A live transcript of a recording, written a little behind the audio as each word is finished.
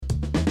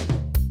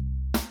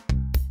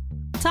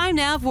Time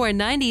now for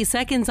 90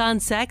 Seconds on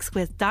Sex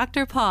with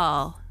Dr.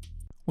 Paul.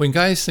 When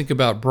guys think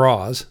about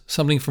bras,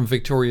 something from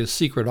Victoria's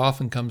Secret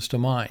often comes to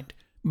mind.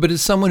 But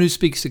as someone who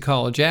speaks to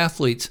college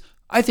athletes,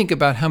 I think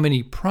about how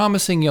many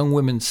promising young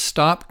women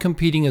stop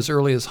competing as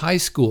early as high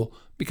school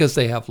because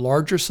they have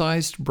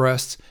larger-sized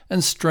breasts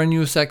and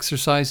strenuous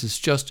exercise is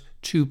just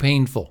too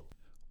painful.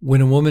 When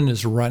a woman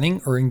is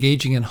running or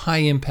engaging in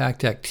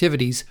high-impact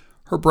activities,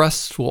 her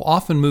breasts will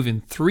often move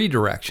in 3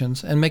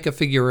 directions and make a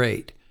figure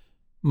 8.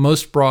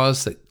 Most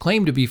bras that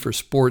claim to be for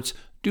sports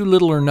do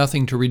little or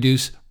nothing to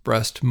reduce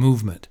breast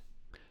movement.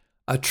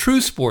 A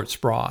true sports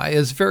bra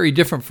is very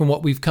different from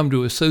what we've come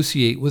to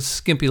associate with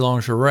skimpy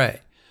lingerie.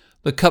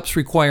 The cups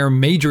require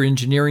major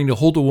engineering to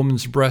hold a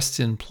woman's breasts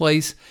in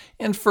place,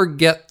 and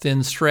forget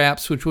thin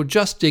straps which will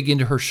just dig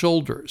into her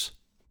shoulders.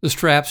 The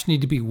straps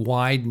need to be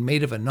wide and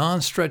made of a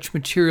non-stretch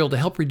material to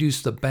help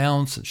reduce the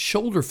bounce and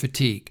shoulder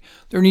fatigue.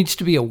 There needs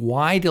to be a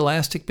wide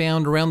elastic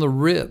band around the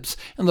ribs,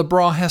 and the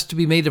bra has to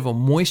be made of a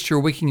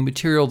moisture-wicking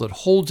material that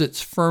holds its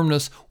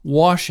firmness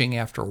washing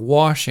after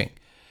washing.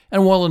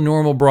 And while a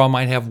normal bra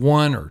might have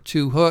 1 or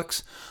 2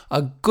 hooks,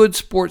 a good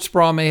sports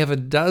bra may have a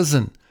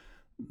dozen.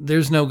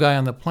 There's no guy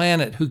on the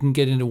planet who can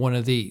get into one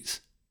of these.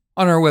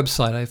 On our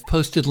website, I've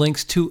posted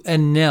links to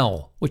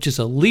Enel, which is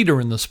a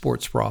leader in the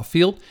sports bra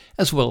field,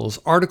 as well as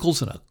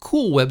articles and a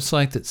cool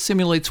website that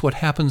simulates what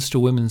happens to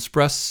women's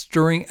breasts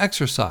during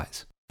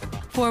exercise.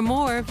 For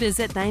more,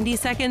 visit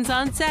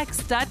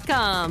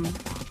 90secondsonsex.com.